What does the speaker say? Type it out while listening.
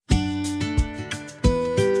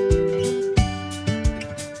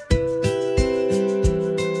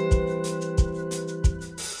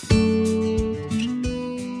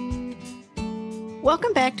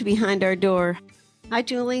to Behind Our Door. Hi,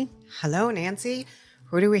 Julie. Hello, Nancy.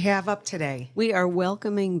 Who do we have up today? We are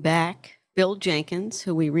welcoming back Bill Jenkins,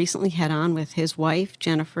 who we recently had on with his wife,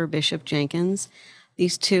 Jennifer Bishop Jenkins.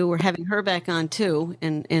 These two, we're having her back on too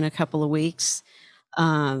in a couple of weeks.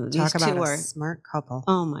 Talk about a smart couple.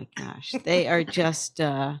 Oh my gosh. They are just,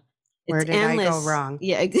 where did endless. I go wrong?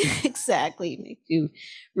 Yeah, exactly. Make you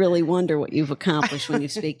really wonder what you've accomplished when you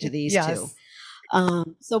speak to these two.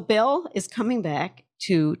 So Bill is coming back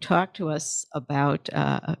to talk to us about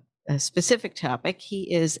a specific topic.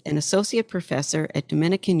 He is an associate professor at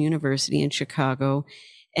Dominican University in Chicago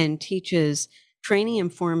and teaches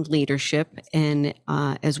training-informed leadership, and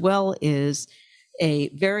as well is a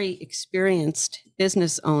very experienced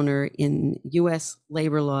business owner in U.S.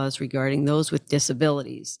 labor laws regarding those with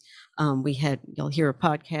disabilities. You'll hear a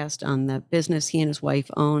podcast on the business he and his wife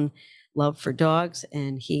own, Love for Dogs,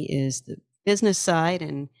 and he is the business side,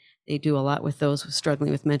 and they do a lot with those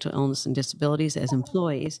struggling with mental illness and disabilities as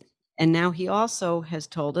employees. And now he also has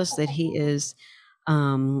told us that he is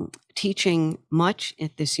teaching much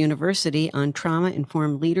at this university on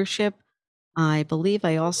trauma-informed leadership. I believe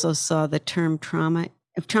I also saw the term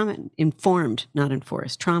trauma-informed, not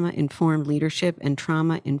enforced, trauma-informed leadership and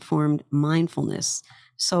trauma-informed mindfulness.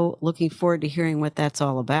 So looking forward to hearing what that's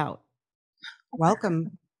all about.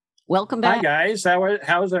 Welcome. Welcome back. Hi, guys.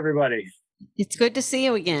 How's everybody? It's good to see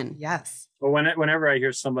you again. Yes. Well, whenever I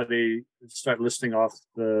hear somebody start listing off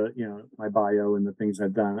my bio and the things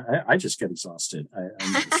I've done, I just get exhausted.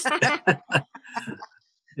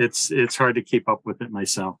 It's hard to keep up with it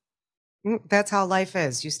myself. That's how life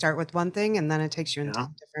is. You start with one thing and then it takes you in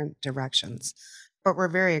 10 different directions. But we're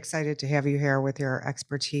very excited to have you here with your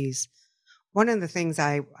expertise. One of the things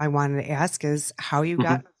I wanted to ask is how you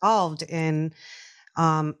got involved in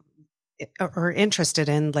or interested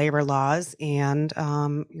in labor laws, and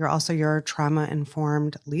your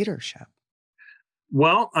trauma-informed leadership.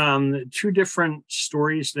 Well, two different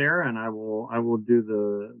stories there, and I will do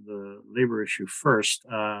the labor issue first.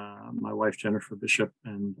 My wife Jennifer Bishop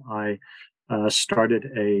and I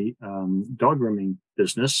started a dog grooming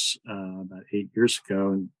business about 8 years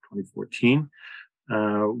ago in 2014,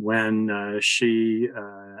 when she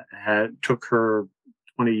took her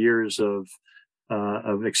 20 years of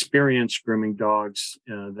experience grooming dogs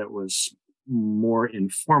that was more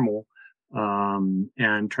informal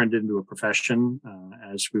and turned into a profession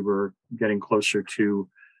as we were getting closer to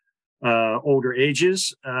older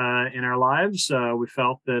ages in our lives. We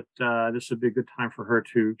felt that this would be a good time for her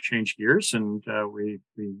to change gears, and we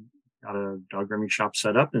got a dog grooming shop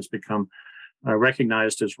set up, and it's become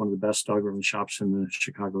recognized as one of the best dog grooming shops in the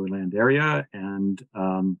Chicagoland area, and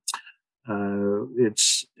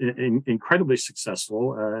it's incredibly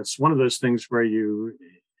successful. It's one of those things where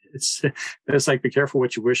it's like, be careful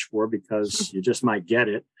what you wish for, because you just might get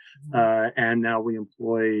it. And now we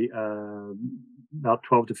employ about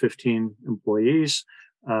 12 to 15 employees,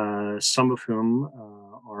 some of whom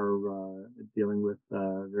are dealing with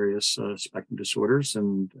various spectrum disorders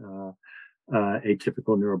and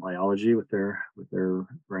atypical neurobiology with their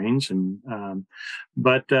brains, and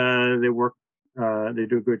but they work. They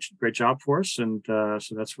do a great job for us, and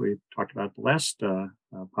so that's what we talked about at the last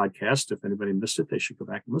podcast. If anybody missed it, they should go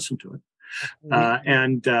back and listen to it.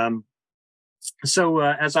 So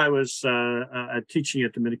as I was teaching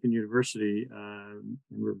at Dominican University in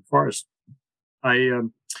River Forest, I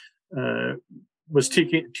was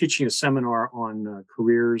teaching a seminar on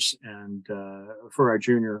careers and for our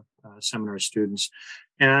junior seminar students.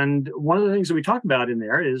 And one of the things that we talked about in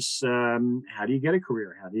there is how do you get a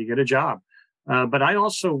career? How do you get a job? But I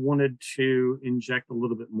also wanted to inject a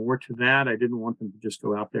little bit more to that. I didn't want them to just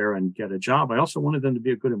go out there and get a job. I also wanted them to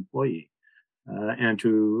be a good employee and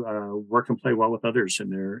to work and play well with others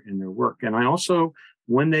in their work. And I also,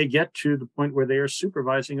 when they get to the point where they are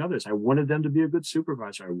supervising others, I wanted them to be a good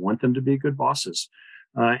supervisor. I want them to be good bosses.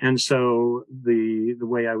 And so the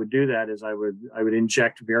way I would do that is I would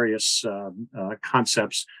inject various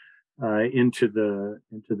concepts into the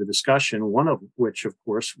discussion. One of which, of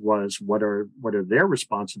course, was what are their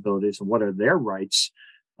responsibilities and what are their rights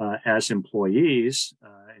as employees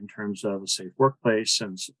in terms of a safe workplace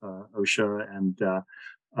and OSHA and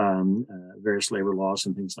various labor laws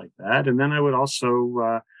and things like that. And then I would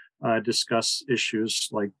also discuss issues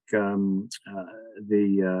like the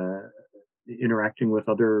interacting with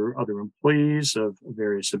other employees of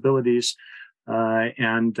various abilities.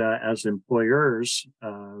 And as employers,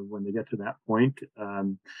 when they get to that point,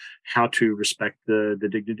 how to respect the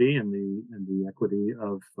dignity and the equity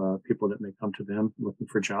of people that may come to them looking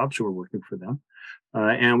for jobs who are working for them.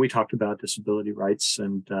 And we talked about disability rights,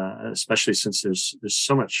 and especially since there's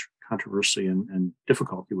so much controversy and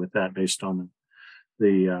difficulty with that based on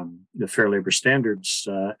the Fair Labor Standards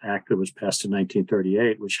Act that was passed in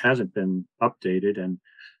 1938, which hasn't been updated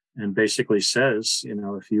and basically says,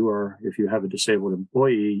 if you have a disabled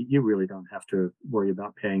employee, you really don't have to worry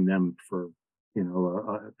about paying them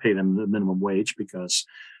pay them the minimum wage because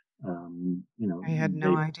I had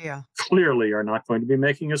no idea. Clearly are not going to be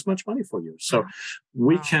making as much money for you. So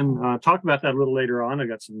we can talk about that a little later on. I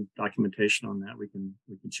got some documentation on that we can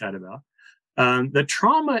chat about. The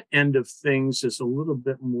trauma end of things is a little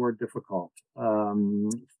bit more difficult on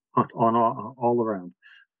all around.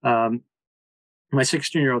 My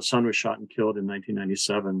 16-year-old son was shot and killed in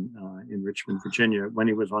 1997 in Richmond, Virginia, when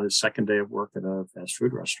he was on his second day of work at a fast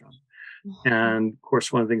food restaurant. And of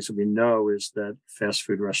course, one of the things that we know is that fast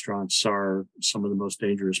food restaurants are some of the most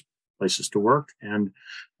dangerous places to work. And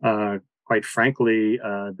quite frankly,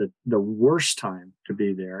 the worst time to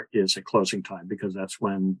be there is at closing time, because that's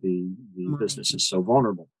when the business is so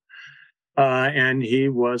vulnerable. And he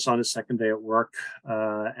was on his second day at work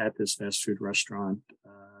at this fast food restaurant,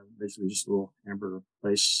 basically just a little hamburger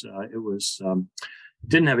place. It was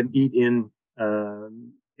didn't have an eat-in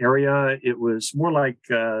area. It was more like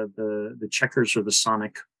the Checkers or the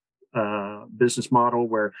Sonic business model,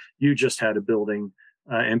 where you just had a building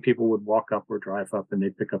and people would walk up or drive up and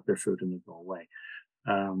they'd pick up their food and they'd go away.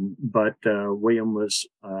 But William was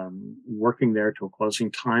working there till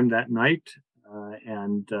closing time that night,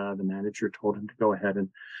 and the manager told him to go ahead and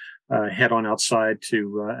head on outside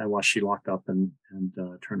while she locked up and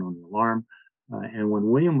turned on the alarm. And when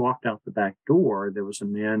William walked out the back door, there was a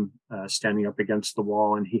man standing up against the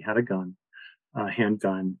wall, and he had a gun,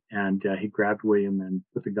 handgun, and he grabbed William and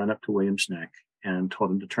put the gun up to William's neck and told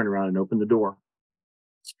him to turn around and open the door,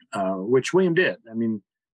 which William did. I mean,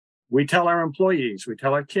 we tell our employees, we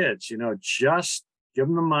tell our kids, just give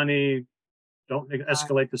them the money, don't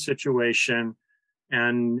escalate the situation,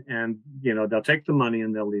 and they'll take the money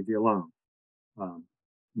and they'll leave you alone,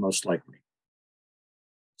 most likely,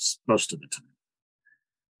 most of the time.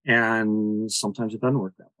 And sometimes it doesn't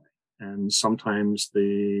work that way. And sometimes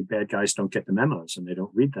the bad guys don't get the memos and they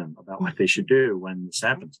don't read them about what they should do when this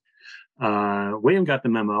happens. William got the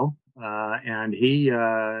memo, and he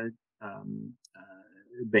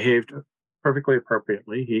behaved perfectly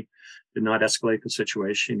appropriately. He did not escalate the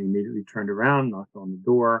situation. He immediately turned around, knocked on the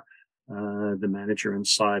door. The manager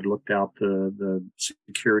inside looked out the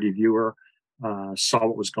security viewer, saw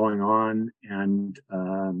what was going on, and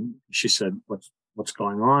she said, What's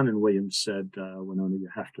going on? And William said, Winona, you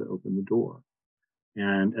have to open the door.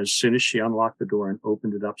 And as soon as she unlocked the door and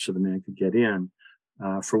opened it up so the man could get in,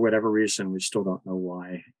 for whatever reason, we still don't know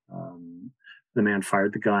why, the man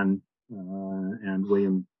fired the gun, and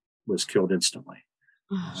William was killed instantly.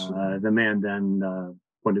 The man then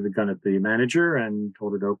pointed the gun at the manager and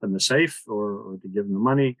told her to open the safe or to give him the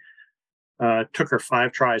money. Took her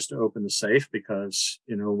 5 tries to open the safe because,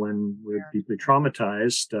 when we're deeply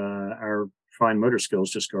traumatized, our fine motor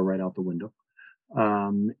skills just go right out the window.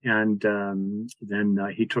 Then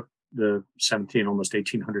he took the almost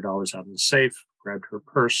 $1,800 out of the safe, grabbed her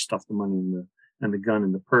purse, stuffed the money and the gun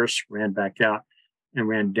in the purse, ran back out, and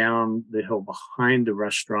ran down the hill behind the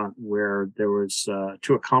restaurant where there was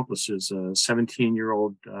 2 accomplices, a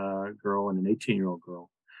 17-year-old girl and an 18-year-old girl,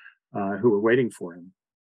 who were waiting for him.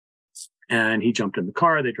 And he jumped in the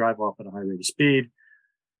car. They drive off at a high rate of speed.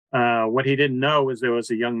 What he didn't know was there was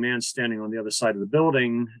a young man standing on the other side of the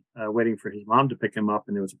building, waiting for his mom to pick him up,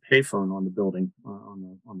 and there was a payphone on the building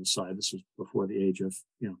on the side. This was before the age of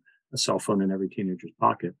a cell phone in every teenager's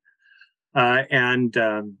pocket.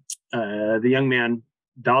 The young man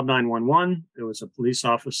dialed 911. There was a police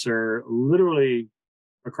officer literally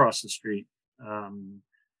across the street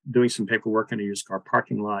doing some paperwork in a used car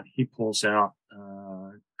parking lot. He pulls out,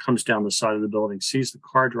 comes down the side of the building, sees the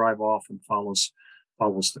car drive off, and follows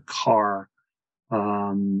the car,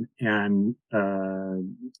 and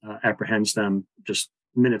apprehends them just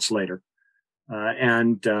minutes later.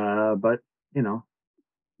 But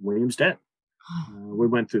William's dead. We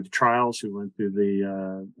went through the trials. We went through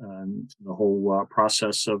the whole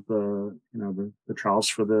process of the trials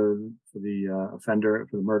for the offender,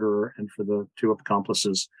 for the murderer, and for the 2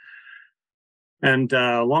 accomplices. And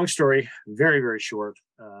long story, very, very short.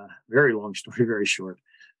 Very long story, very short.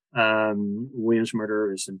 William's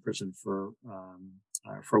murderer is in prison for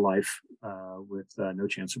life with no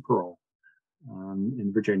chance of parole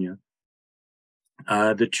in Virginia.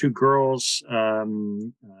 The 2 girls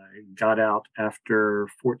got out after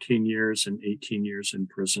 14 years and 18 years in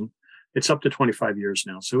prison. It's up to 25 years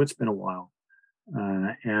now, so it's been a while.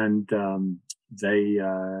 And they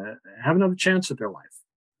have another chance at their life.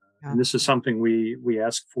 And this is something we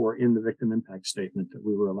asked for in the victim impact statement that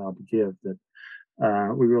we were allowed to give, that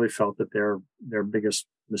we really felt that their biggest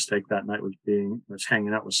mistake that night was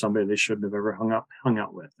hanging out with somebody they shouldn't have ever hung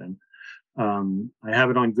out with. And I have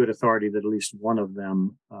it on good authority that at least one of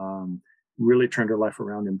them really turned her life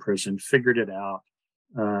around in prison, figured it out,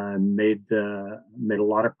 made a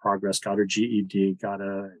lot of progress, got her GED, got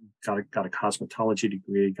a cosmetology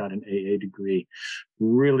degree, got an AA degree,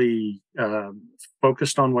 really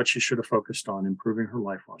focused on what she should have focused on, improving her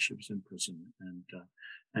life while she was in prison.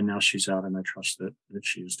 And now she's out, and I trust that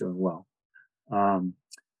she is doing well. And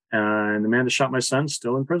the man that shot my son is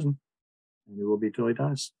still in prison, and he will be till he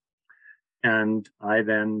dies. And I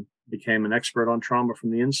then became an expert on trauma from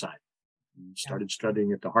the inside and started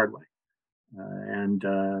studying it the hard way. And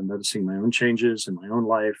noticing my own changes in my own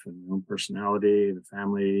life and my own personality, the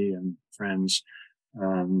family and friends.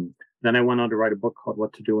 Then I went on to write a book called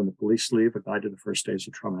What to Do When the Police Leave, A Guide to the First Days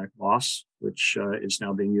of Traumatic Loss, which is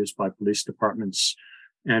now being used by police departments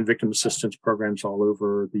and victim assistance programs all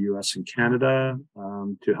over the U.S. and Canada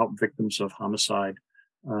to help victims of homicide.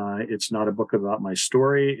 It's not a book about my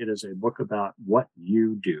story. It is a book about what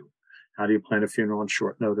you do. How do you plan a funeral on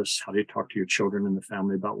short notice? How do you talk to your children and the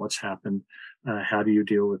family about what's happened? How do you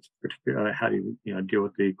deal with deal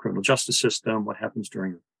with the criminal justice system? What happens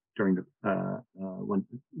during the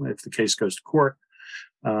if the case goes to court?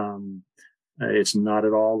 It's not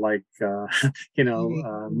at all like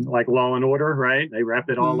like Law and Order, right? They wrap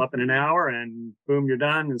it all up in an hour and boom, you're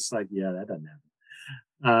done. It's like, yeah, that doesn't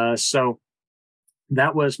happen. So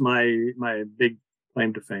that was my big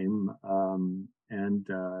claim to fame. And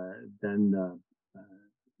then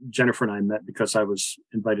Jennifer and I met because I was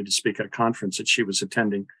invited to speak at a conference that she was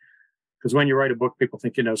attending. Because when you write a book, people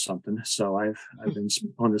think you know something. So I've been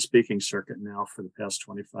on the speaking circuit now for the past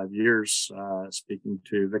 25 years, speaking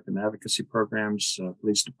to victim advocacy programs,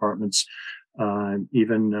 police departments,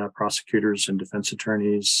 even prosecutors and defense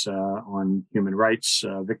attorneys on human rights,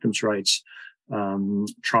 victims' rights,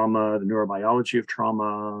 trauma, the neurobiology of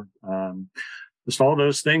trauma, just all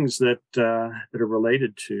those things that are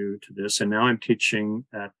related to this. And now I'm teaching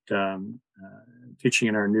in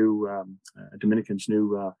our new Dominican's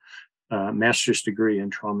new master's degree in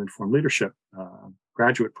trauma-informed leadership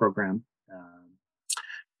graduate program.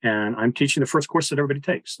 And I'm teaching the first course that everybody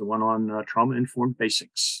takes, the one on trauma-informed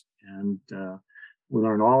basics. And we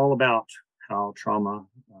learn all about how trauma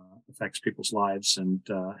affects people's lives and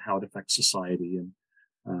how it affects society, and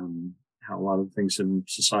how a lot of the things in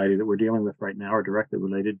society that we're dealing with right now are directly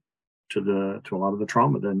related to a lot of the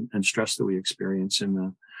trauma and stress that we experience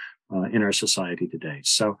in our society today.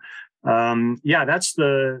 So, that's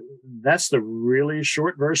the really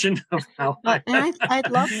short version of how I'd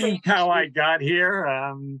love for you I got here.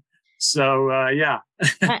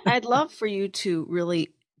 I'd love for you to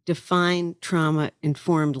really define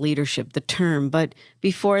trauma-informed leadership, the term. But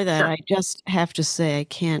before that, Sure. I just have to say I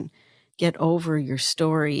can't get over your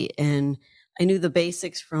story. And I knew the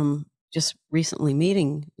basics from just recently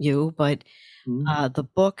meeting you, but the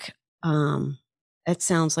book, it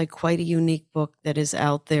sounds like quite a unique book that is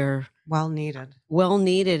out there. Well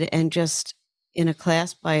needed, and just in a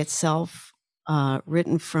class by itself,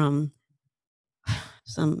 written from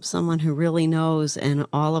someone who really knows, and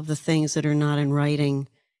all of the things that are not in writing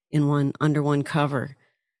under one cover.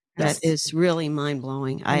 Yes. That is really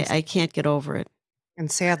mind-blowing. I can't get over it.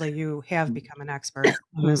 And sadly, you have become an expert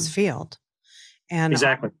in this field. And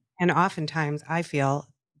exactly. And oftentimes I feel,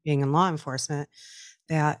 being in law enforcement,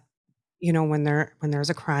 that, when there's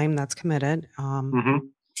a crime that's committed,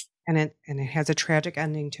 and it has a tragic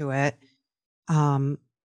ending to it,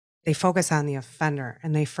 they focus on the offender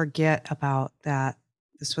and they forget about that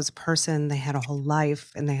this was a person, they had a whole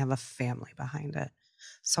life, and they have a family behind it.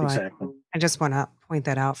 So exactly. I just want to point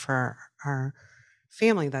that out for our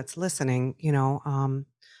family that's listening.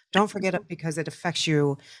 Don't forget it, because it affects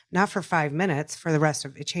you not for 5 minutes, for the rest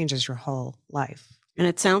of it, changes your whole life. And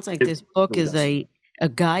it sounds like this book is a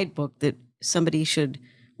guidebook that somebody should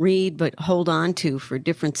read, but hold on to for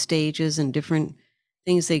different stages and different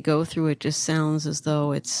things they go through. It just sounds as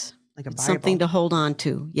though it's like a Bible. Something to hold on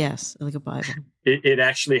to. Yes, like a Bible. It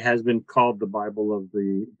actually has been called the Bible of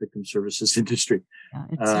the victim services industry. Yeah,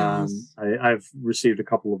 it sounds... I've received a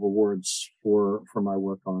couple of awards for my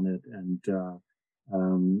work on it, and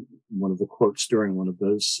one of the quotes during one of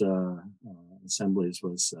those assemblies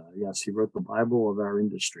was, "Yes, he wrote the Bible of our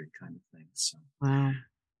industry," kind of thing. So, wow.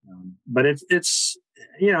 But it's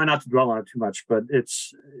not to dwell on it too much, but it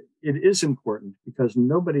is important, because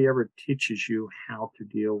nobody ever teaches you how to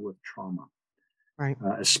deal with trauma. Right.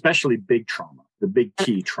 Especially big trauma, the big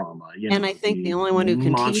key trauma. And I think the only one who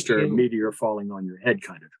can teach you, meteor falling on your head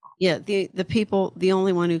kind of trauma. Yeah, the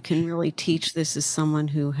only one who can really teach this is someone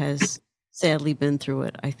who has sadly been through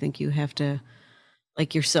it. I think you have to,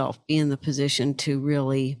 like yourself, be in the position to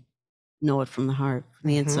really know it from the heart, from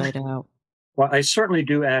the inside out. Well, I certainly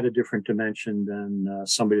do add a different dimension than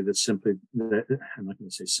somebody that's simply, I'm not going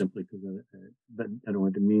to say simply because I don't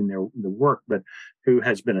want to demean the work, but who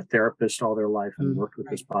has been a therapist all their life and worked with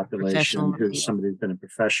this population, who's somebody who's been a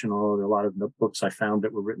professional. There are a lot of books I found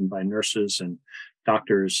that were written by nurses and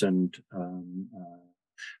doctors. And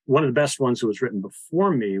one of the best ones that was written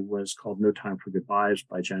before me was called No Time for Goodbyes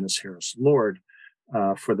by Janice Harris Lord.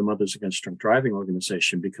 For the Mothers Against Drunk Driving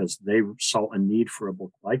organization, because they saw a need for a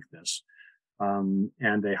book like this.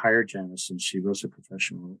 And they hired Janice, and she was a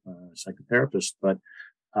professional psychotherapist, but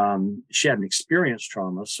she hadn't experienced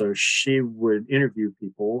trauma, so she would interview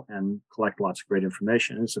people and collect lots of great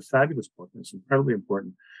information. And it's a fabulous book, and it's incredibly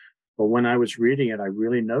important. But when I was reading it, I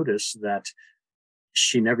really noticed that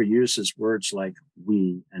she never uses words like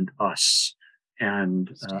we and us,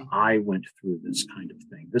 and I went through this kind of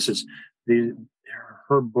thing.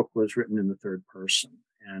 Her book was written in the third person,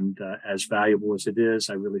 and as valuable as it is,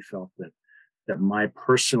 I really felt that my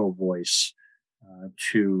personal voice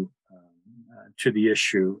to the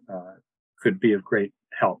issue could be of great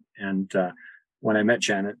help. And when I met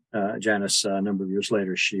Janice a number of years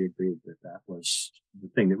later, she agreed that was the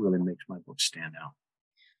thing that really makes my book stand out.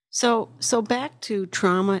 So back to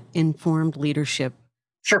trauma-informed leadership.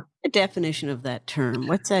 Sure. The definition of that term.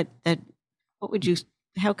 What's that?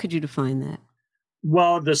 How could you define that?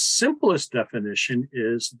 Well, the simplest definition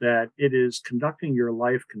is that it is conducting your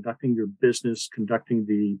life, conducting your business, conducting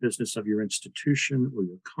the business of your institution or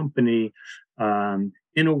your company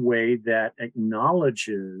in a way that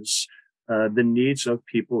acknowledges the needs of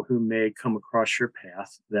people who may come across your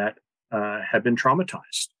path that have been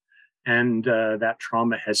traumatized. And that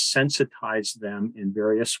trauma has sensitized them in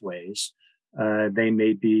various ways. They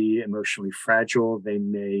may be emotionally fragile. They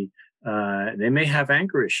may have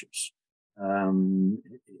anger issues.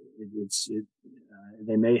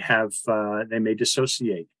 They may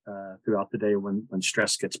dissociate throughout the day when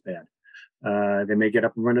stress gets bad. They may get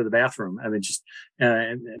up and run to the bathroom. I mean, just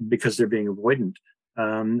because they're being avoidant.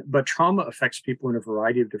 But trauma affects people in a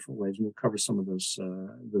variety of different ways, and we'll cover some of those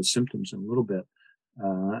symptoms in a little bit.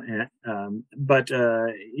 But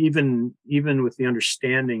even with the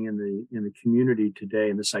understanding in the community today,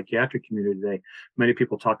 in the psychiatric community today, many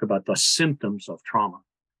people talk about the symptoms of trauma.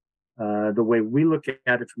 The way we look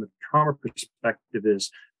at it from a trauma perspective is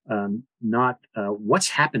not what's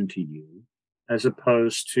happened to you, as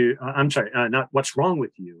opposed to, not what's wrong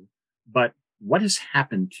with you, but what has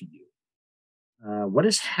happened to you. What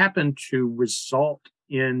has happened to result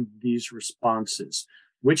in these responses,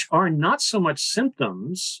 which are not so much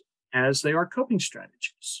symptoms as they are coping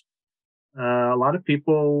strategies. A lot of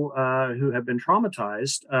people who have been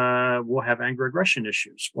traumatized will have anger aggression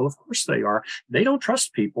issues. Well, of course they are. They don't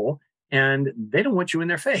trust people, and they don't want you in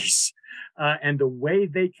their face. And the way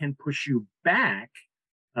they can push you back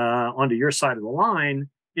onto your side of the line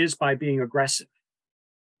is by being aggressive.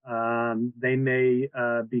 They may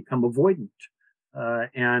become avoidant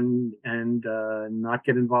and not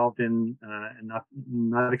get involved in and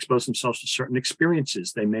not expose themselves to certain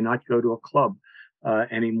experiences. They may not go to a club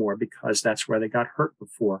anymore because that's where they got hurt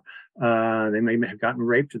before. They may have gotten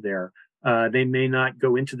raped there. They may not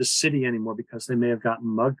go into the city anymore because they may have gotten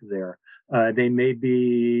mugged there. They may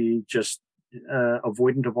be just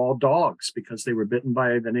avoidant of all dogs because they were bitten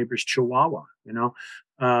by the neighbor's chihuahua,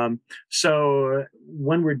 So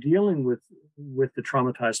when we're dealing with the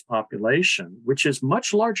traumatized population, which is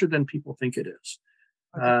much larger than people think it is,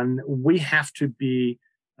 we have to be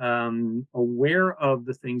aware of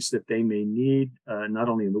the things that they may need, not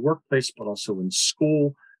only in the workplace, but also in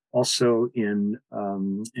school, also in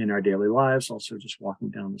our daily lives, also just walking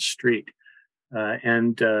down the street.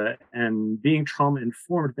 And being trauma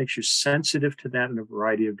informed makes you sensitive to that in a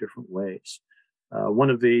variety of different ways. One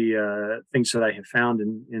of the things that I have found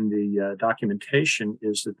in the documentation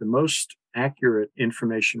is that the most accurate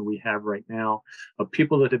information we have right now of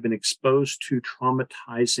people that have been exposed to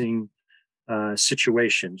traumatizing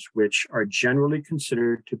situations, which are generally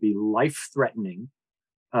considered to be life-threatening,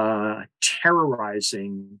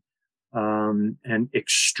 terrorizing, and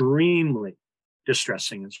extremely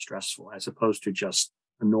distressing and stressful, as opposed to just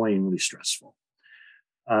annoyingly stressful.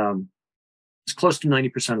 It's close to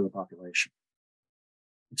 90% of the population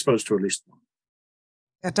exposed to at least one.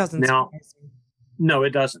 That doesn't now. surprise me. No,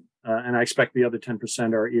 it doesn't. and I expect the other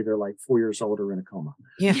 10% are either like 4 years old or in a coma.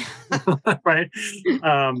 Yeah. Right.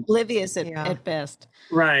 Oblivious at best.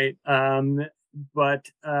 Right.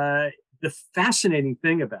 But the fascinating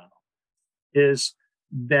thing about it is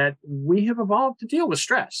that we have evolved to deal with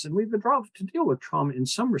stress, and we've evolved to deal with trauma in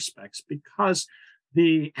some respects, because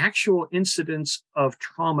the actual incidence of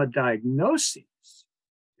trauma diagnoses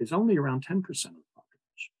is only around 10% of the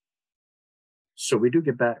population. So we do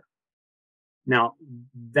get better. Now,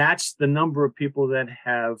 that's the number of people that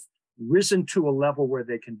have risen to a level where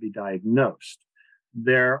they can be diagnosed.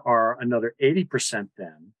 There are another 80%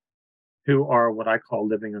 then who are what I call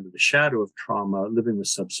living under the shadow of trauma, living with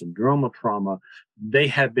subsyndromal trauma. They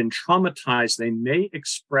have been traumatized. They may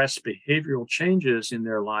express behavioral changes in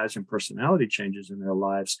their lives and personality changes in their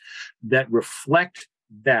lives that reflect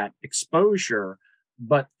that exposure,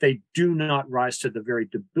 but they do not rise to the very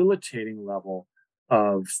debilitating level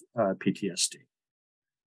of PTSD.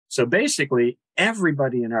 So basically,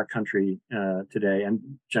 everybody in our country today,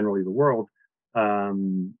 and generally the world,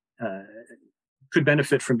 could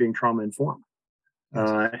benefit from being trauma-informed,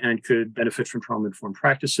 and could benefit from trauma-informed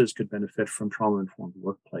practices, could benefit from trauma-informed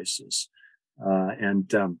workplaces.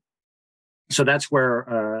 So that's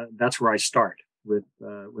where I start with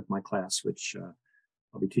my class, which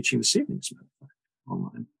I'll be teaching this evening, as a matter of fact,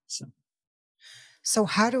 online. So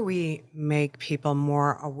how do we make people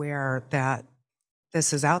more aware that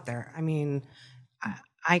this is out there? I mean,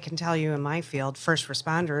 I can tell you in my field, first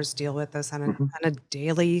responders deal with this on a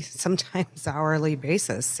daily, sometimes hourly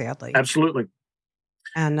basis, sadly. Absolutely.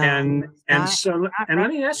 And let me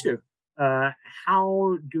ask you,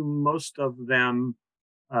 how do most of them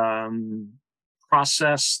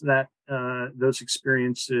process those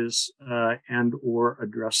experiences and or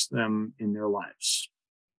address them in their lives?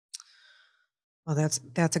 Well,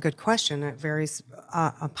 that's a good question. It varies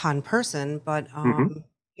upon person, but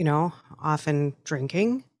often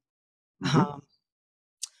drinking.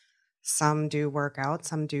 Some do workout,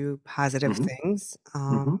 some do positive things.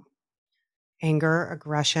 Anger,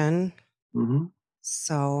 aggression.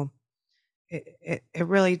 So it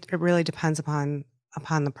really depends upon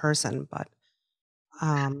the person, but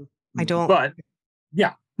I don't. But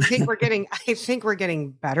yeah, I think we're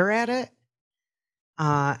getting better at it.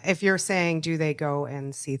 If you're saying, do they go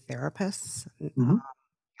and see therapists?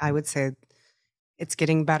 I would say it's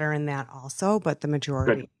getting better in that also, but the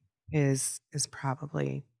majority is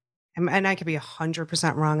probably, and I could be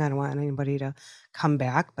 100% wrong. I don't want anybody to come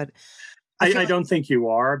back, but I don't think you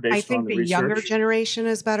are, based on the research. I think the younger generation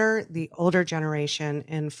is better. The older generation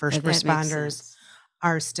and first responders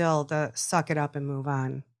are still the suck it up and move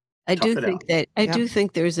on. I do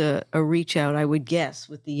think there's a reach out, I would guess,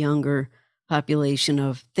 with the younger population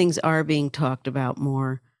of things are being talked about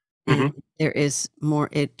more, and there is more,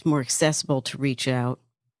 it's more accessible to reach out.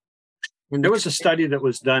 And there was a study that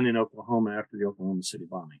was done in Oklahoma after the Oklahoma City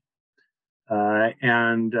bombing.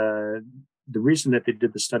 The reason that they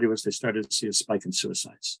did the study was they started to see a spike in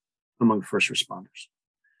suicides among first responders.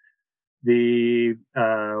 The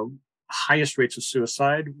highest rates of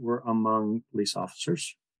suicide were among police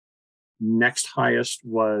officers. Next highest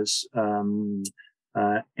was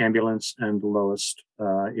ambulance, and the lowest,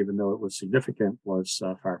 even though it was significant, was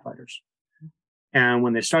firefighters. And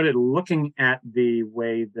when they started looking at the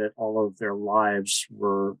way that all of their lives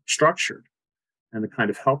were structured and the kind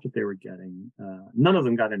of help that they were getting, none of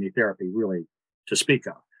them got any therapy really to speak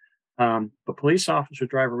of. But police officers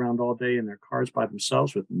drive around all day in their cars by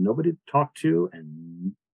themselves with nobody to talk to,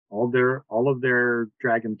 and all of their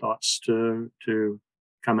dragon thoughts to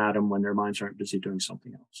come at them when their minds aren't busy doing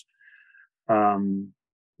something else.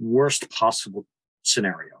 Worst possible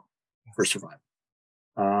scenario for survival.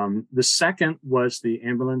 The second was the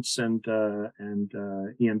ambulance and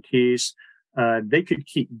EMTs. They could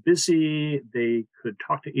keep busy. They could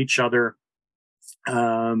talk to each other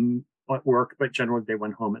at work, but generally they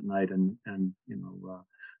went home at night.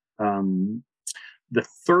 The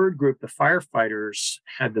third group, the firefighters,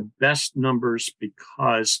 had the best numbers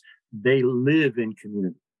because they live in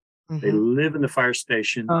community. They live in the fire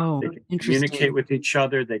station. They can communicate with each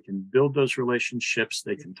other. They can build those relationships.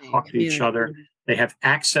 They can talk to each other. They have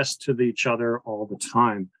access to each other all the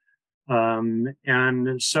time.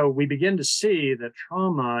 And so we begin to see that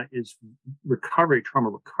trauma recovery,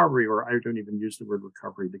 or I don't even use the word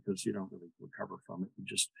recovery because you don't really recover from it. You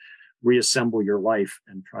just reassemble your life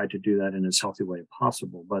and try to do that in as healthy way as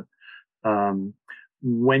possible. But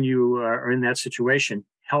when you are in that situation,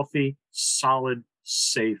 healthy, solid,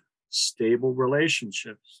 safe, stable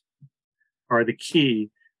relationships are the key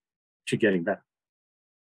to getting better.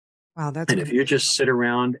 Wow, that's And if you just sit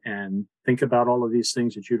around and think about all of these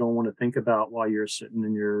things that you don't want to think about while you're sitting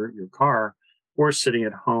in your car or sitting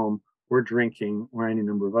at home or drinking or any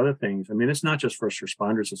number of other things. I mean, it's not just first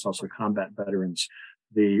responders, it's also combat veterans.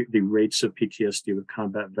 The rates of PTSD with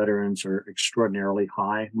combat veterans are extraordinarily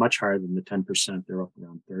high, much higher than the 10%. They're up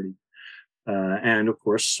around 30. And of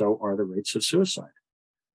course, so are the rates of suicide.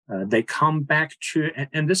 They come back to,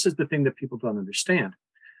 and this is the thing that people don't understand.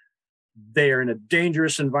 They are in a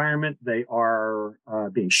dangerous environment. They are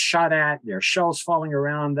being shot at. There are shells falling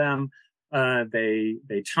around them.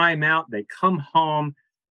 They time out. They come home.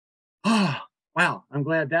 Oh, wow, I'm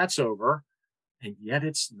glad that's over. And yet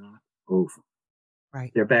it's not over.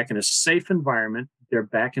 Right. They're back in a safe environment. They're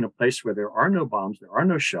back in a place where there are no bombs. There are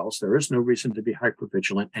no shells. There is no reason to be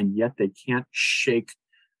hypervigilant. And yet they can't shake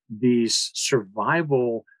these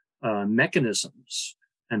survival mechanisms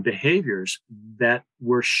and behaviors that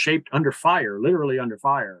were shaped under fire, literally under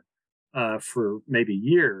fire, for maybe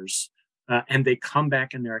years. And they come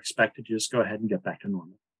back and they're expected to just go ahead and get back to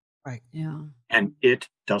normal. Right. Yeah. And it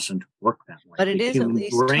doesn't work that way. But it is at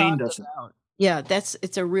least brain talked doesn't. about. Yeah,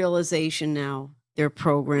 it's a realization now. There are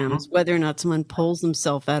programs, whether or not someone pulls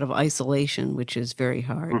themselves out of isolation, which is very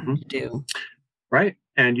hard to do. Right.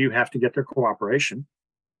 And you have to get their cooperation.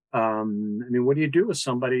 I mean, what do you do with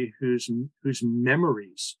somebody whose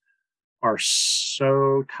memories are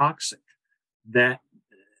so toxic that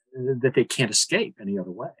they can't escape any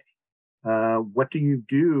other way? What do you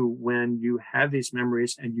do when you have these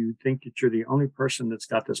memories and you think that you're the only person that's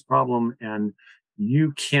got this problem and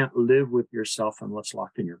you can't live with yourself and what's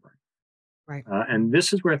locked in your brain? Right. And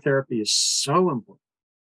this is where therapy is so important,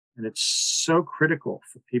 and it's so critical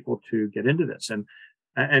for people to get into this.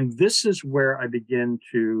 And this is where I begin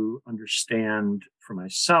to understand for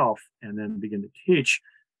myself and then begin to teach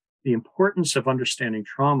the importance of understanding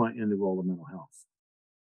trauma in the role of mental health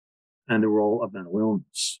and the role of mental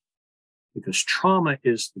illness. Because trauma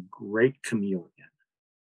is the great chameleon.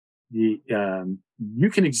 You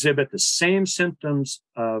can exhibit the same symptoms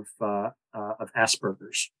of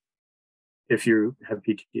Asperger's if you have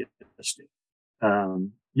PTSD.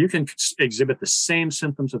 You can exhibit the same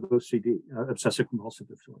symptoms of OCD, obsessive compulsive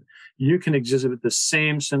disorder. You can exhibit the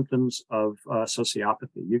same symptoms of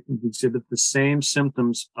sociopathy. You can exhibit the same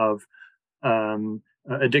symptoms of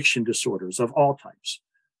addiction disorders of all types.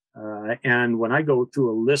 And when I go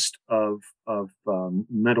through a list of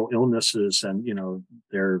mental illnesses and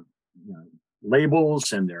their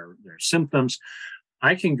labels and their symptoms,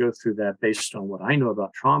 I can go through that based on what I know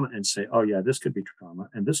about trauma and say, oh yeah, this could be trauma,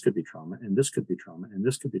 and this could be trauma, and this could be trauma, and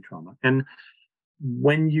this could be trauma. And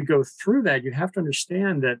when you go through that, you have to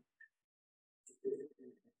understand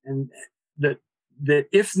that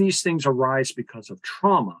if these things arise because of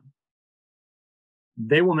trauma,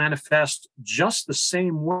 they will manifest just the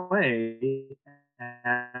same way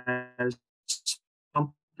as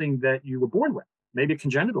something that you were born with, maybe a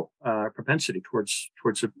congenital propensity towards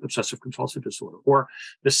obsessive compulsive disorder, or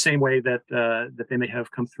the same way that they may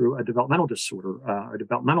have come through a developmental disorder, a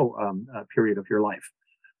developmental period of your life,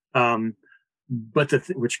 but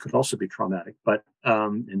which could also be traumatic, but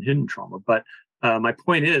and hidden trauma. But my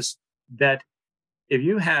point is that if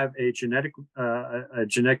you have a genetic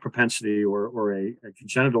propensity or a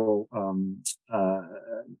congenital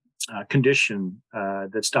condition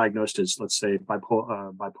that's diagnosed as, let's say,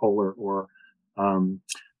 bipolar or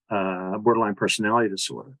borderline personality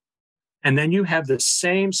disorder, and then you have the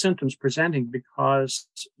same symptoms presenting because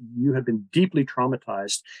you have been deeply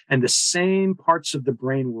traumatized and the same parts of the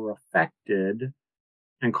brain were affected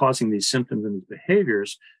and causing these symptoms and these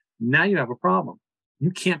behaviors, now you have a problem.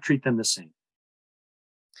 You can't treat them the same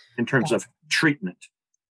in terms of treatment,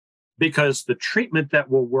 because the treatment that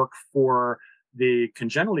will work for the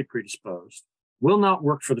congenitally predisposed will not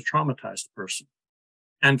work for the traumatized person,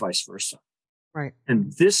 and vice versa. Right.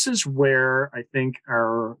 And this is where I think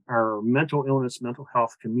our mental illness, mental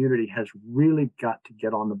health community has really got to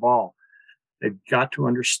get on the ball. They've got to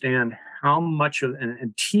understand how much of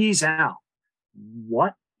and tease out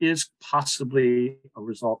what is possibly a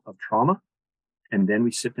result of trauma. And then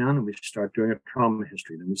we sit down and we start doing a trauma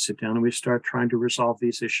history. Then we sit down and we start trying to resolve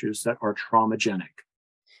these issues that are traumagenic.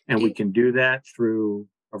 And we can do that through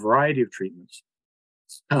a variety of treatments.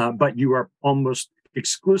 But you are almost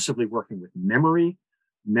exclusively working with memory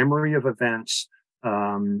of events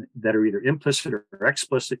that are either implicit or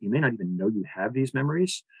explicit. You may not even know you have these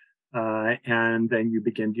memories. And then you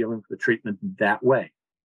begin dealing with the treatment that way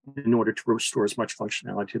in order to restore as much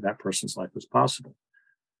functionality to that person's life as possible.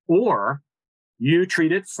 Or you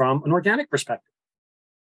treat it from an organic perspective.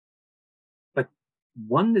 But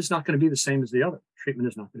one is not going to be the same as the other. Treatment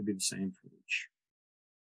is not going to be the same for each.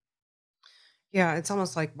 Yeah, it's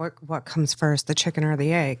almost like what comes first, the chicken or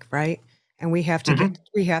the egg, right? And we have to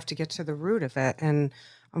Mm-hmm. get to the root of it. And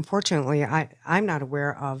unfortunately, I'm not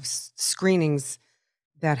aware of screenings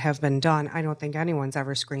that have been done. I don't think anyone's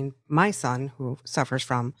ever screened my son, who suffers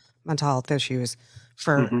from mental health issues,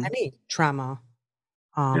 for Mm-hmm. any trauma.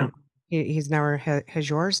 Yeah. He's never has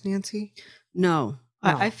yours, Nancy? No,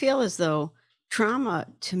 No. I feel as though trauma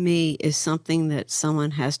to me is something that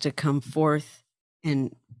someone has to come forth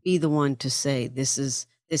and be the one to say,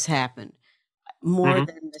 this happened, more Mm-hmm.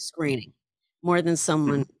 than the screening, more than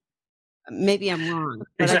someone. Maybe I'm wrong,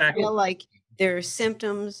 but I Exactly. feel like there are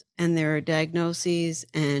symptoms and there are diagnoses,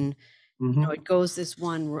 and Mm-hmm. it goes this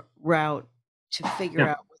one route to figure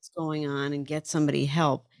Yeah. out what's going on and get somebody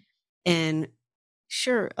help. And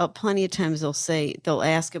sure, plenty of times they'll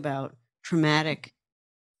ask about traumatic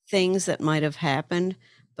things that might have happened,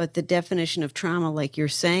 but the definition of trauma, like you're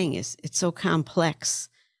saying, is it's so complex.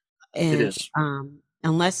 It And is.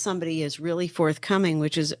 unless somebody is really forthcoming,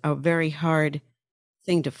 which is a very hard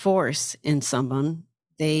thing to force in someone,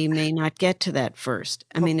 they may not get to that first.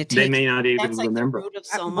 I mean, They may not that's even like the remember. root of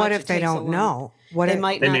so much. What if It they takes a don't long, know? What they if,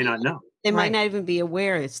 might They not may even, not know. they might Right. not even be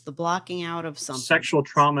aware. It's the blocking out of something. Sexual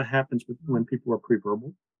trauma happens when people are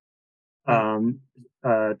preverbal.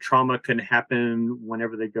 Trauma can happen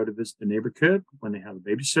whenever they go to visit the neighbor kid, when they have a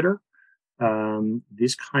babysitter.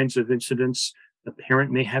 These kinds of incidents, the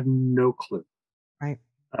parent may have no clue, right.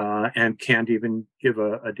 and can't even give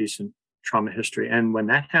a decent trauma history. And when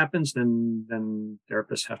that happens, then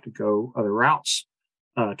therapists have to go other routes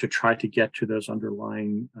to try to get to those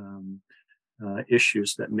underlying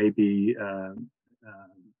issues that may be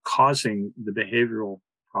causing the behavioral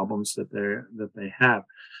problems that they have.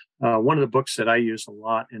 One of the books that I use a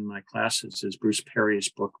lot in my classes is Bruce Perry's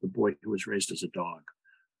book, The Boy Who Was Raised as a Dog.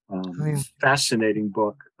 Fascinating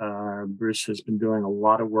book. Bruce has been doing a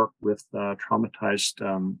lot of work with traumatized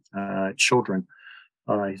children.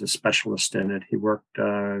 He's a specialist in it. He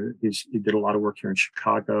did a lot of work here in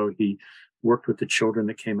Chicago. He worked with the children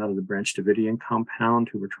that came out of the Branch Davidian compound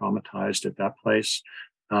who were traumatized at that place.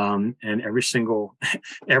 And every single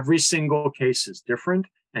case is different,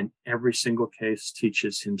 and every single case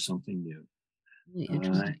teaches him something new. Really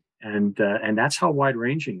interesting. And that's how wide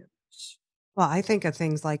ranging it is. Well, I think of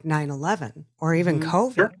things like 9/11 or even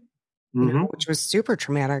COVID, Sure. which was super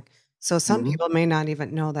traumatic. So some people may not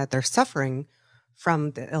even know that they're suffering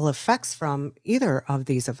from the ill effects from either of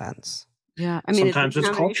these events. Yeah. I mean, sometimes it's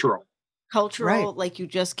cultural. Cultural, Right. like you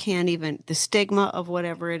just can't even, the stigma of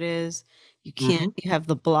whatever it is, you can't, you have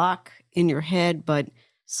the block in your head, but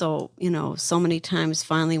so, so many times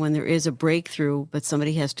finally when there is a breakthrough, but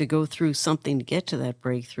somebody has to go through something to get to that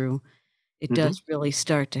breakthrough, it does really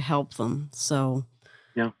start to help them. So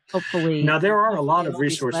Yeah. hopefully. Now, there are a lot of all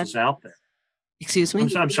these resources out there. Excuse me?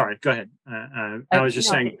 I'm sorry. Go ahead. I was just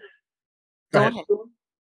saying. Go ahead.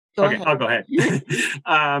 Go Okay, ahead. I'll go ahead.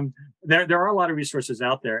 There are a lot of resources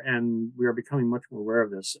out there, and we are becoming much more aware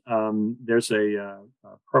of this. There's a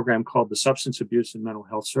program called the Substance Abuse and Mental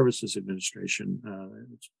Health Services Administration,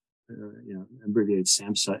 abbreviated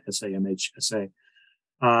SAMHSA, SAMHSA,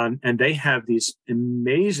 and they have these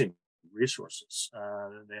amazing resources.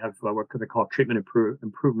 They have what they call treatment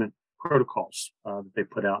improvement protocols that they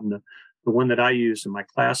put out, and the one that I use in my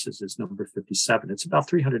classes is number 57. It's about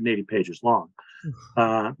 380 pages long.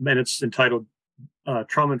 And it's entitled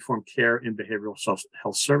Trauma-Informed Care in Behavioral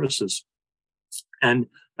Health Services. And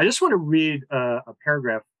I just want to read a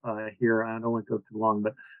paragraph here. I don't want to go too long,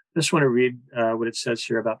 but I just want to read what it says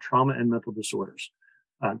here about trauma and mental disorders.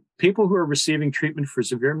 People who are receiving treatment for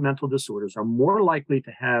severe mental disorders are more likely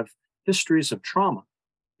to have histories of trauma,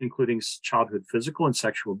 including childhood physical and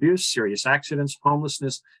sexual abuse, serious accidents,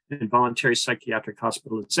 homelessness, involuntary psychiatric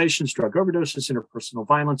hospitalizations, drug overdoses, interpersonal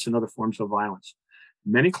violence, and other forms of violence.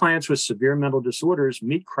 Many clients with severe mental disorders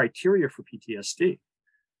meet criteria for PTSD.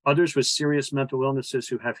 Others with serious mental illnesses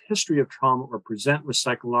who have history of trauma or present with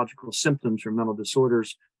psychological symptoms or mental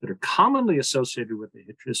disorders that are commonly associated with a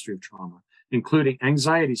history of trauma, including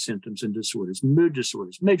anxiety symptoms and disorders, mood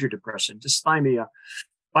disorders, major depression, dysthymia,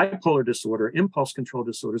 bipolar disorder, impulse control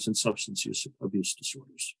disorders, and substance use abuse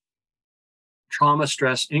disorders. Trauma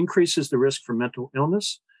stress increases the risk for mental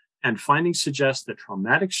illness, and findings suggest that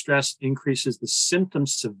traumatic stress increases the symptom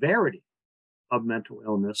severity of mental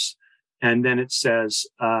illness. And then it says,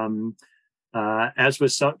 as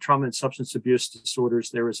with trauma and substance abuse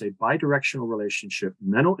disorders, there is a bidirectional relationship.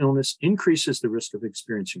 Mental illness increases the risk of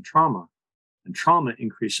experiencing trauma, and trauma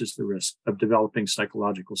increases the risk of developing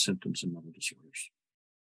psychological symptoms and mental disorders.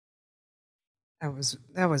 That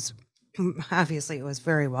was obviously it was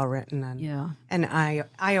very well written and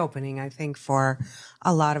eye-opening, I think, for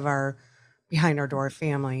a lot of our behind our door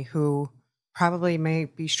family who probably may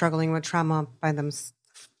be struggling with trauma by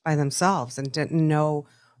themselves and didn't know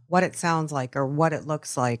what it sounds like or what it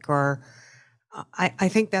looks like. Or I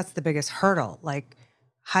think that's the biggest hurdle. Like,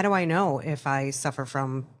 how do I know if I suffer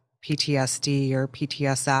from PTSD or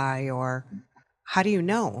PTSI, or how do you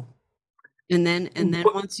know? And then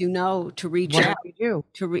once you know, to reach What out, do you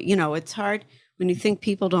do? it's hard when you think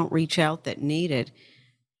people don't reach out that need it.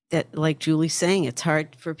 That, like Julie's saying, it's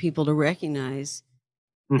hard for people to recognize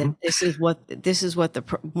that this is what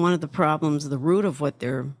one of the problems, the root of what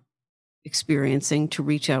they're experiencing, to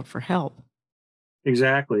reach out for help.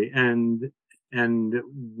 Exactly. And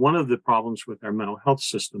one of the problems with our mental health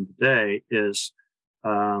system today is,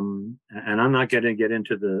 and I'm not going to get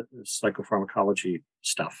into the psychopharmacology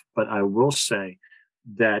stuff, but I will say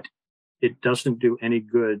that it doesn't do any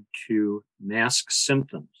good to mask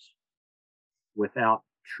symptoms without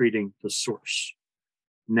treating the source.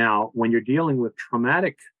 Now, when you're dealing with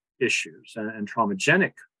traumatic issues and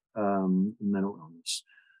traumagenic mental illness,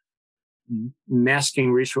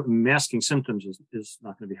 masking symptoms is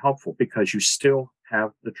not going to be helpful, because you still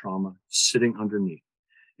have the trauma sitting underneath.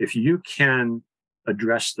 If you can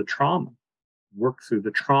address the trauma, work through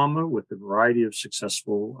the trauma with the variety of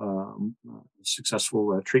successful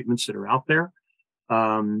treatments that are out there,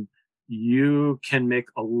 you can make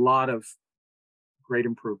a lot of great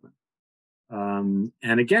improvement. And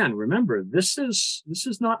again, remember, this is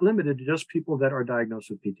not limited to just people that are diagnosed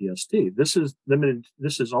with PTSD.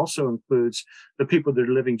 This also includes the people that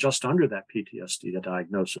are living just under that PTSD, the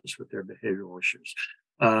diagnosis, with their behavioral issues,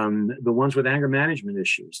 the ones with anger management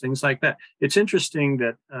issues, things like that. It's interesting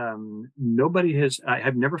that I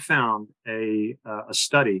have never found a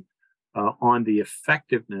study on the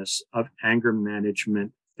effectiveness of anger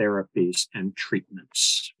management therapies and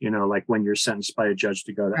treatments, like when you're sentenced by a judge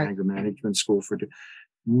to go to anger management school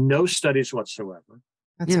no studies whatsoever.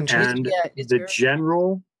 That's interesting. And the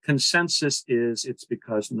general consensus is it's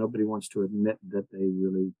because nobody wants to admit that they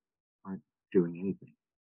really aren't doing anything.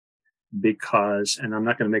 Because, and I'm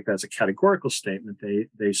not going to make that as a categorical statement,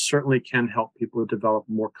 they certainly can help people develop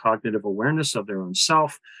more cognitive awareness of their own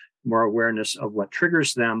self, more awareness of what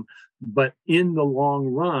triggers them. But in the long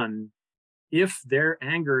run, if their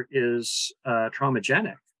anger is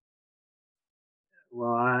traumagenic,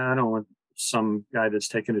 well, I don't want some guy that's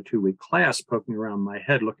taken a 2-week class poking around my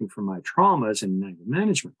head looking for my traumas in an anger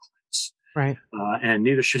management class. Right. And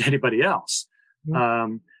neither should anybody else.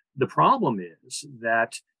 Mm-hmm. The problem is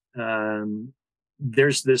that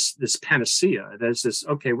there's this panacea. There's this,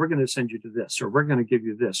 okay, we're going to send you to this, or we're going to give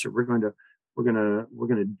you this, or we're going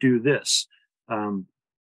to do this.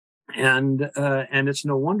 And it's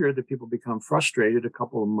no wonder that people become frustrated a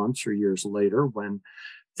couple of months or years later when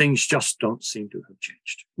things just don't seem to have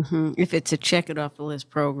changed. Mm-hmm. If it's a check it off the list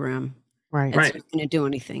program, right, it's not going to do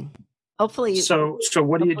anything. Hopefully. So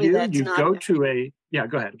what do? You go to yeah,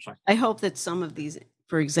 go ahead. I'm sorry. I hope that some of these,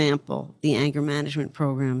 for example, the anger management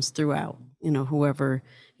programs throughout, whoever,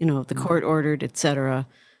 the court ordered, et cetera,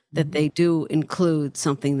 that they do include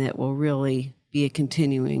something that will really be a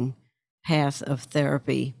continuing path of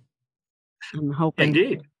therapy. I'm hoping.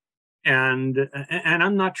 Indeed. And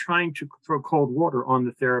I'm not trying to throw cold water on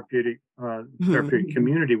the therapeutic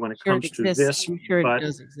community when it comes to this. I'm sure it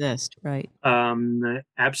does exist, right?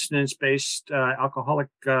 Abstinence-based alcoholic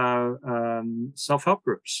self-help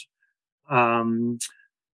groups.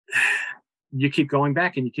 You keep going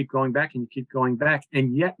back and you keep going back and you keep going back.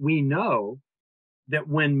 And yet we know that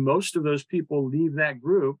when most of those people leave that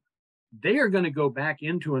group, they are going to go back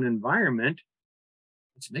into an environment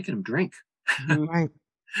that's making them drink. Right.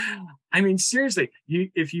 I mean, seriously,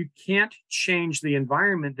 if you can't change the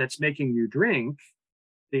environment that's making you drink,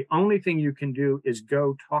 the only thing you can do is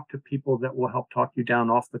go talk to people that will help talk you down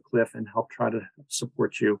off the cliff and help try to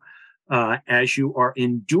support you as you are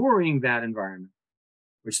enduring that environment,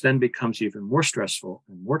 which then becomes even more stressful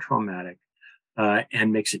and more traumatic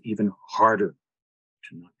and makes it even harder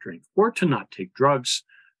to not drink or to not take drugs.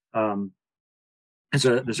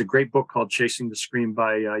 There's a great book called Chasing the Scream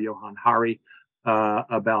by Johann Hari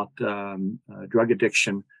about drug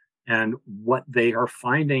addiction. And what they are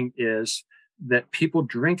finding is that people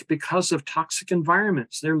drink because of toxic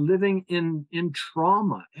environments. They're living in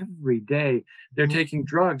trauma every day. They're taking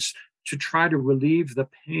drugs to try to relieve the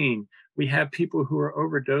pain. We have people who are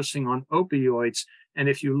overdosing on opioids. And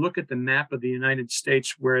if you look at the map of the United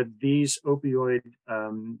States where these opioid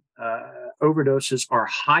overdoses are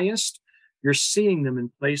highest, you're seeing them in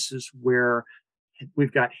places where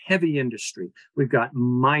we've got heavy industry, we've got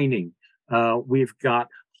mining, we've got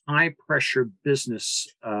high pressure business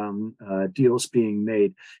deals being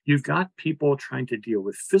made. You've got people trying to deal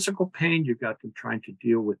with physical pain. You've got them trying to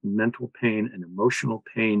deal with mental pain and emotional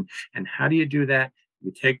pain. And how do you do that?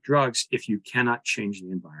 You take drugs if you cannot change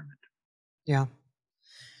the environment. Yeah.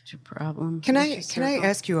 It's a problem. Can I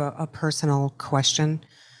ask you a personal question?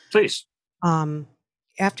 Please.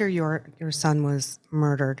 After your son was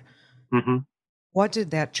murdered, Mm-hmm. what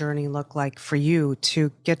did that journey look like for you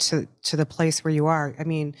to get to the place where you are? I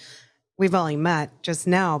mean, we've only met just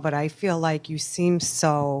now, but I feel like you seem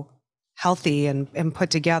so healthy and put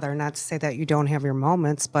together. Not to say that you don't have your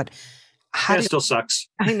moments, but It still sucks.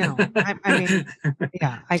 I know. I mean,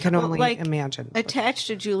 yeah, I can only imagine. Attached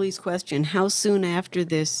to Julie's question, how soon after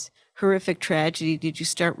this horrific tragedy did you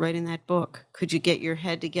start writing that book? Could you get your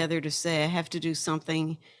head together to say, I have to do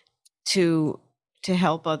something to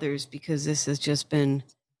help others because this has just been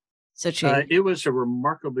such a... It was a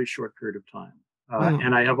remarkably short period of time.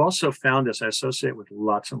 And I have also found this, I associate with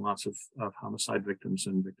lots and lots of homicide victims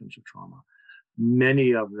and victims of trauma.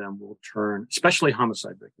 Many of them will turn, especially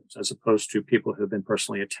homicide victims, as opposed to people who have been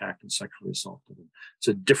personally attacked and sexually assaulted. It's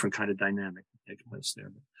a different kind of dynamic that takes place there.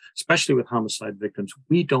 But especially with homicide victims,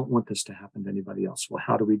 we don't want this to happen to anybody else. Well,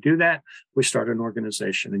 how do we do that? We start an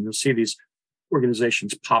organization, and you'll see these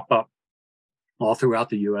organizations pop up all throughout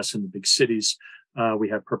the U.S. in the big cities. We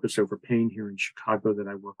have Purpose Over Pain here in Chicago that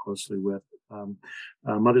I work closely with.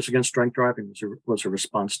 Mothers Against Drunk Driving was a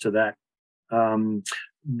response to that.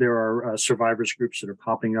 There are survivors groups that are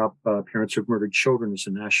popping up. Parents Who've Murdered Children is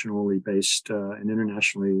a nationally based and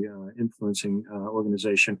internationally influencing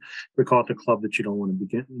organization. We call it the club that you don't want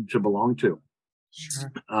to belong to.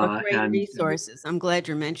 Sure. Great resources. I'm glad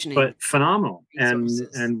you're mentioning. But phenomenal. And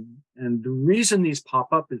the reason these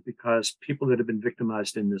pop up is because people that have been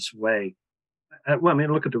victimized in this way. Well, I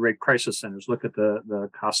mean, look at the rape crisis centers, look at the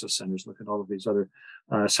CASA centers, look at all of these other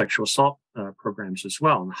sexual assault programs as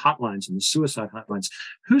well, and the hotlines and the suicide hotlines.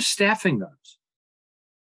 Who's staffing those?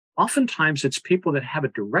 Oftentimes, it's people that have a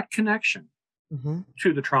direct connection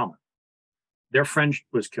to the trauma. Their friend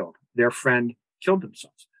was killed. Their friend killed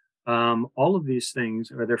themselves. All of these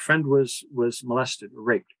things, or their friend was molested or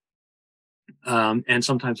raped. And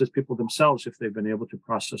sometimes it's people themselves, if they've been able to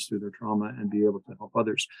process through their trauma and be able to help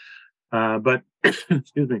others. But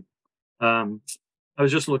excuse me, I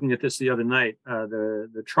was just looking at this the other night.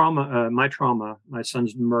 The trauma, my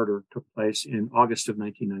son's murder took place in August of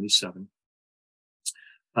 1997.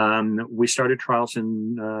 We started trials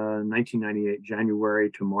in 1998,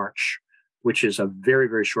 January to March, which is a very,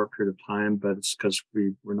 very short period of time, but it's because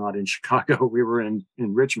we were not in Chicago. We were in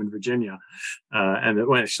Richmond, Virginia,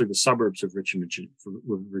 actually the suburbs of Richmond,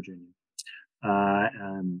 Virginia,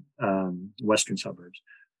 western suburbs.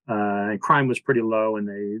 Crime was pretty low, and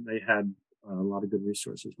they had a lot of good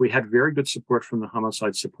resources. We had very good support from the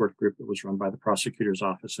homicide support group that was run by the prosecutor's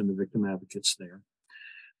office and the victim advocates there.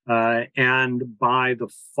 And by the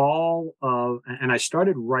fall and I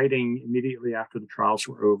started writing immediately after the trials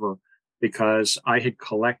were over, because I had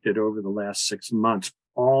collected over the last 6 months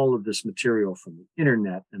all of this material from the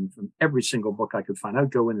internet and from every single book I could find.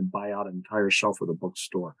 I'd go in and buy out an entire shelf of the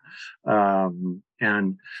bookstore, and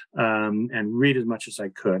read as much as I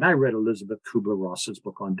could. I read Elizabeth Kubler-Ross's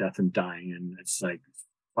book on death and dying, and it's like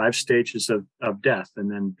 5 stages of death.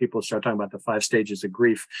 And then people start talking about the 5 stages of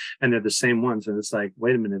grief, and they're the same ones. And it's like,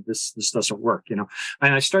 wait a minute, this doesn't work, And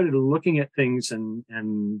I started looking at things and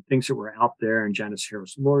things that were out there, and Janice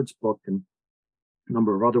Harris Lord's book and a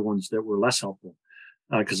number of other ones that were less helpful,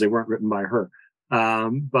 because they weren't written by her.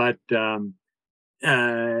 But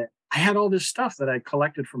I had all this stuff that I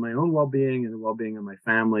collected for my own well-being and the well-being of my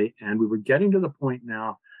family. And we were getting to the point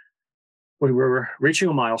now where we were reaching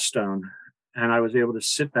a milestone, and I was able to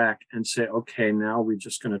sit back and say, okay, now we're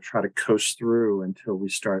just going to try to coast through until we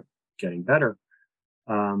start getting better.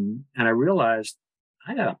 And I realized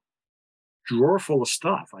I had a drawer full of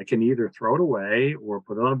stuff. I can either throw it away or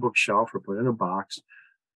put it on a bookshelf or put it in a box,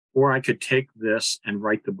 or I could take this and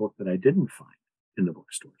write the book that I didn't find in the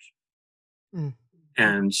bookstores. Mm.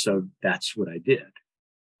 And so that's what I did.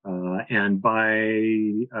 And by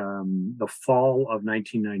the fall of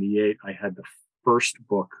 1998, I had the first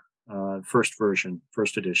book, first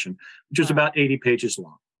edition, which was about 80 pages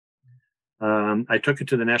long. I took it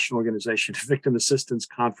to the National Organization of Victim Assistance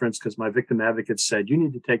Conference because my victim advocates said, you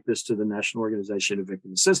need to take this to the National Organization of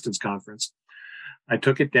Victim Assistance Conference. I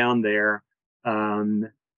took it down there.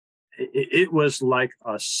 It was like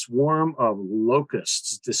a swarm of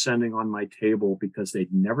locusts descending on my table because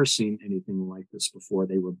they'd never seen anything like this before.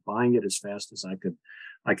 They were buying it as fast as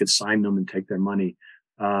I could sign them and take their money.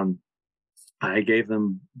 I gave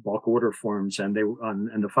them bulk order forms, and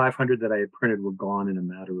and the 500 that I had printed were gone in a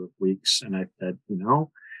matter of weeks. And I said,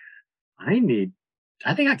 I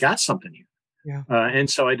think I got something here. Yeah. And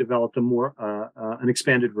so I developed an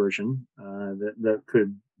expanded version that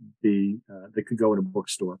could go in a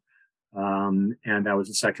bookstore. And that was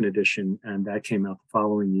the second edition, and that came out the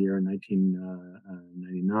following year in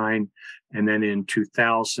 1999. And then in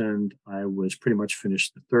 2000, I was pretty much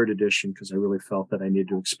finished the third edition because I really felt that I needed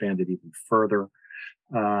to expand it even further.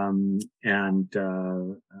 And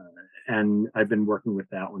I've been working with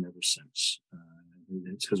that one ever since.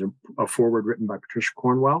 It's because a foreword written by Patricia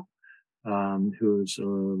Cornwell, who's a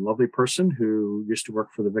lovely person who used to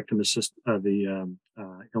work for the victim assist, the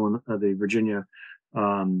Virginia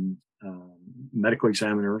medical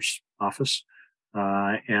examiner's office,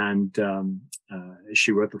 and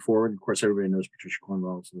she wrote the foreword. Of course, everybody knows Patricia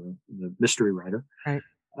Cornwell is the mystery writer, right?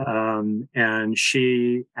 And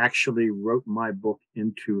she actually wrote my book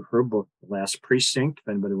into her book, The Last Precinct. If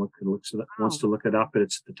anybody wants to look it up, but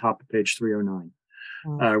it's at the top of page 309.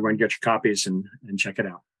 Run, get your copies and check it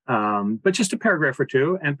out. But just a paragraph or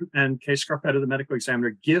two, and Kay Scarpetta, the medical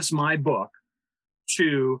examiner, gives my book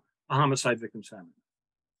to a homicide victim's family.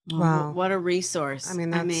 Wow. What a resource. I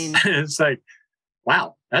mean, it's like,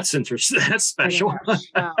 wow, that's interesting. That's special.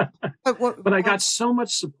 Wow. But I got so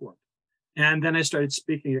much support. And then I started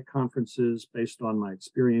speaking at conferences based on my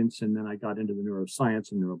experience. And then I got into the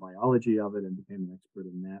neuroscience and neurobiology of it and became an expert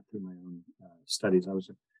in that through my own studies. I was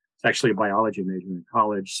actually a biology major in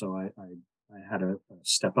college. So I had to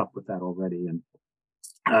step up with that already. And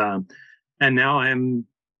now I'm,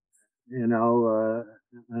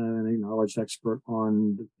 an acknowledged expert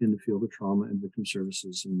in the field of trauma and victim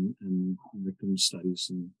services and victim studies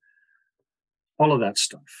and all of that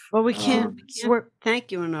stuff. Well, we can't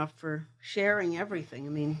thank you enough for sharing everything. I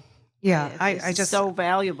mean, I just so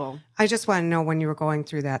valuable. I just want to know, when you were going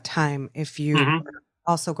through that time, if you were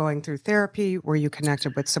also going through therapy, were you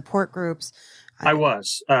connected with support groups? I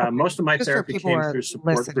was. Most of my therapy came through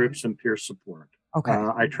support groups and peer support. Okay.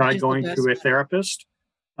 I tried going to a therapist.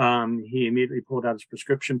 He immediately pulled out his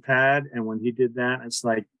prescription pad. And when he did that, it's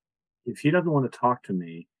like, if he doesn't want to talk to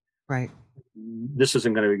me, right, this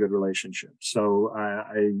isn't going to be a good relationship. So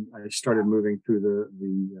I started moving through the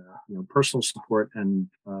personal support and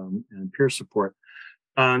peer support.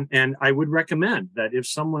 And I would recommend that if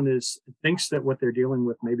someone thinks that what they're dealing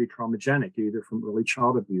with may be traumagenic, either from early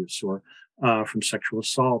child abuse or from sexual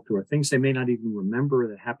assault, or things they may not even remember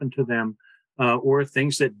that happened to them, or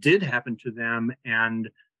things that did happen to them, and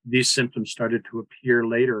these symptoms started to appear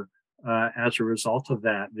later as a result of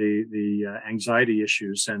that, the anxiety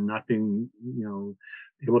issues and not being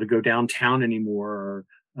able to go downtown anymore,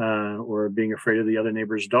 or being afraid of the other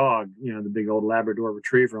neighbor's dog, the big old Labrador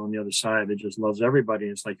retriever on the other side that just loves everybody.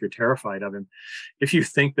 It's like you're terrified of him. If you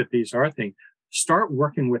think that these are things, start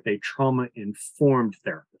working with a trauma-informed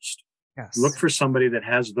therapist. Yes. Look for somebody that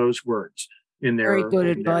has those words in their very good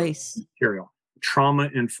advice material.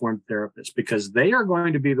 Trauma-informed therapists, because they are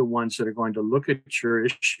going to be the ones that are going to look at your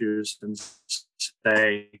issues and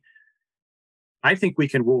say, I think we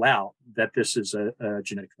can rule out that this is a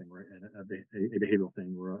genetic thing, or a behavioral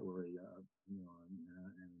thing, or an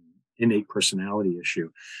innate personality issue.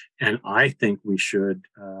 And I think we should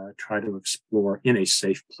try to explore in a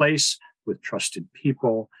safe place with trusted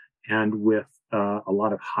people and with a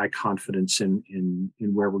lot of high confidence in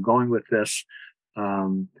where we're going with this.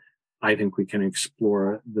 I think we can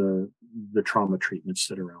explore the trauma treatments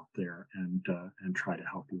that are out there and try to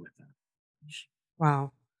help you with that.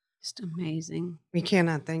 Wow. Just amazing. We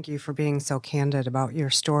cannot thank you for being so candid about your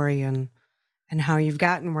story and how you've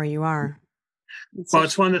gotten where you are. Well,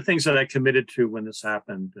 it's one of the things that I committed to when this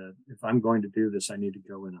happened, that if I'm going to do this, I need to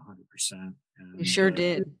go in 100%. And, you sure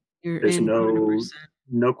did. There's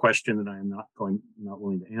no question that I am not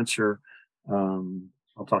willing to answer.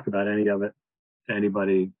 I'll talk about any of it to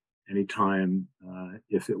anybody, anytime,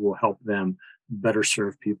 if it will help them better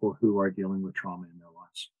serve people who are dealing with trauma in their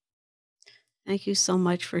lives. Thank you so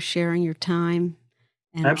much for sharing your time.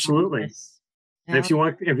 Absolutely. And if you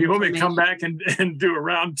want me to come back and do a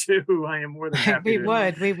round two, I am more than happy. We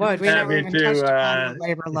would. We never even touched upon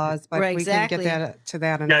labor laws, but we can get that to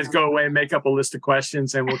that. You guys go away and make up a list of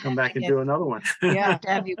questions, and we'll come back and do another one. Yeah, to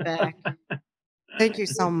have you back. Thank you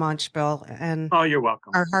so much, Bill. And you're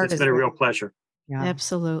welcome. It's been a real pleasure. Yeah.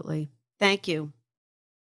 Absolutely. Thank you.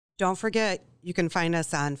 Don't forget, you can find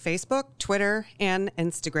us on Facebook, Twitter, and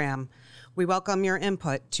Instagram. We welcome your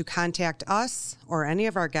input. To contact us or any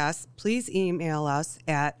of our guests, please email us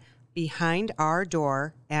at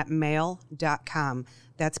behindourdoor@mail.com.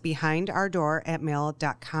 That's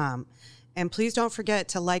behindourdoor@mail.com. And please don't forget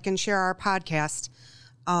to like and share our podcast.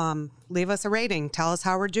 Leave us a rating. Tell us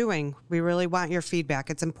how we're doing. We really want your feedback.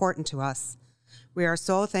 It's important to us. We are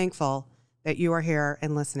so thankful that you are here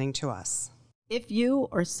and listening to us. If you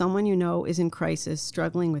or someone you know is in crisis,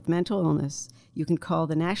 struggling with mental illness, you can call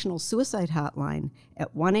the National Suicide Hotline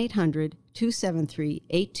at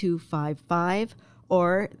 1-800-273-8255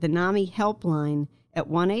 or the NAMI Helpline at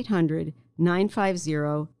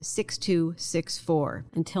 1-800-950-6264.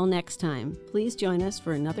 Until next time, please join us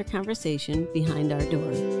for another conversation behind our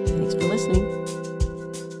door. Thanks for listening.